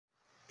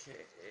Okay.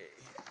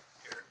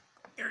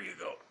 Here you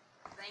go.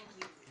 Thank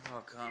you. You're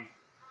welcome.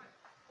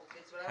 Hope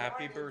it's what I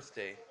Happy wanted.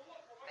 birthday.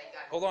 Thank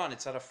God. Hold on,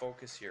 it's out of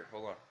focus here.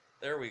 Hold on.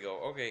 There we go.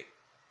 Okay.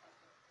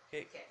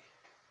 Okay. Okay.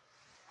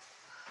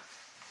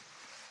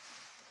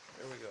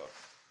 There we go.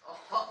 Oh,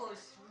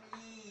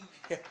 sweet.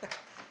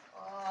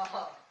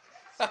 Oh,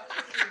 sweet.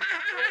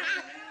 For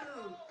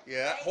you.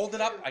 Yeah. Thank Hold it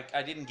you. up.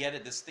 I didn't get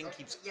it. This thing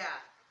keeps. Yeah.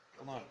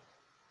 Hold on.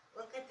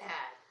 Look at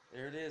that.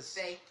 There it is.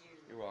 Thank you.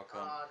 You're welcome.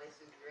 Oh, this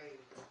is great.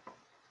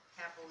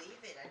 Can't believe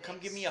it. Well, come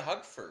give me a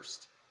hug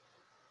first.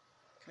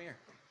 Come here.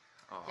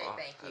 Okay,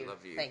 thank you. I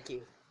love you. Thank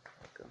you.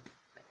 Welcome.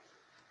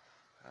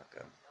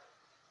 Welcome.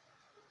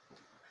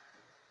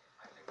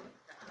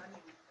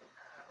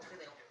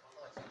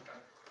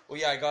 Well,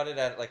 yeah, I got it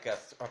at like a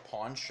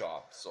pawn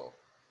shop, so.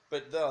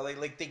 But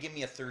like they give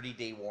me a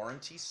 30-day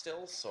warranty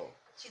still, so.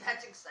 Gee,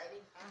 that's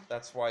exciting.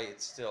 That's why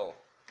it's still.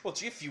 Well,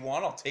 gee, if you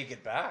want, I'll take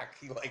it back.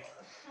 You like.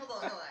 Hold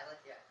on, I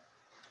like that.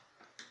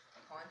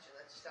 Poncho,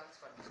 that just sounds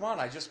fun. Come on,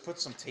 I just put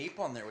some tape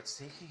on there. What's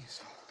taking you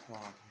so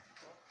long?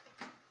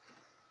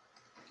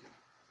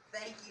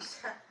 Thank you,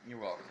 sir. You're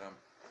welcome.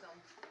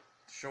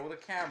 Show the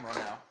camera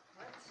now.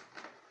 What?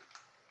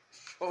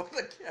 Show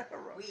the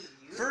camera.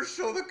 Wiiu? First,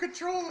 show the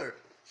controller.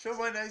 Show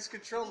my nice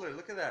controller.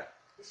 Look at that.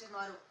 This is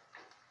not a...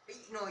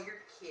 No,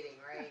 you're kidding,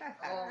 right?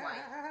 Oh my...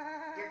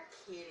 You're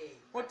kidding.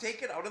 Well,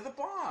 take it out of the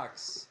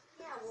box.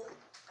 Yeah, well,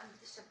 I'm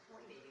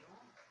disappointed, you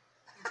know?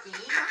 Game?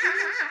 This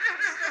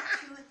is like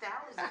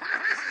 2000.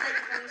 This is like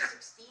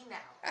 2016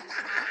 now.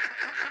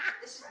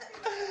 This is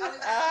I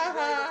was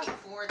actually really looking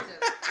forward to...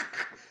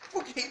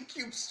 Well,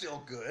 GameCube's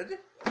still good.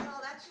 No,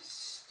 that's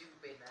just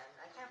stupid, man.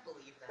 I can't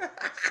believe that.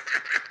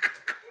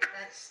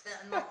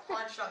 No,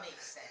 pawn shop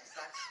makes sense.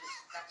 That's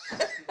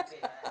just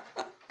stupid,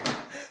 man.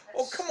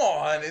 Oh, come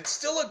on. It's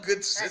still a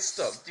good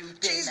system.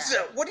 Stupid, Jesus,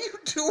 man. what are you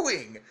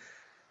doing?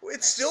 It's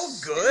That's still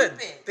good.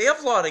 stupid. They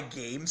have a lot of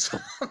games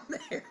on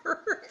there.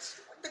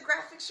 The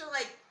graphics are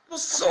like... Well,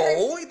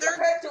 so?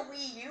 Compared to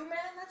Wii U,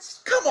 man,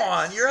 that's... Come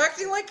on, that's you're stupid.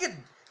 acting like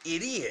an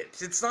idiot.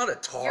 It's not You're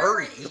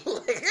Atari.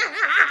 an idiot.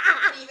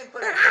 You can even put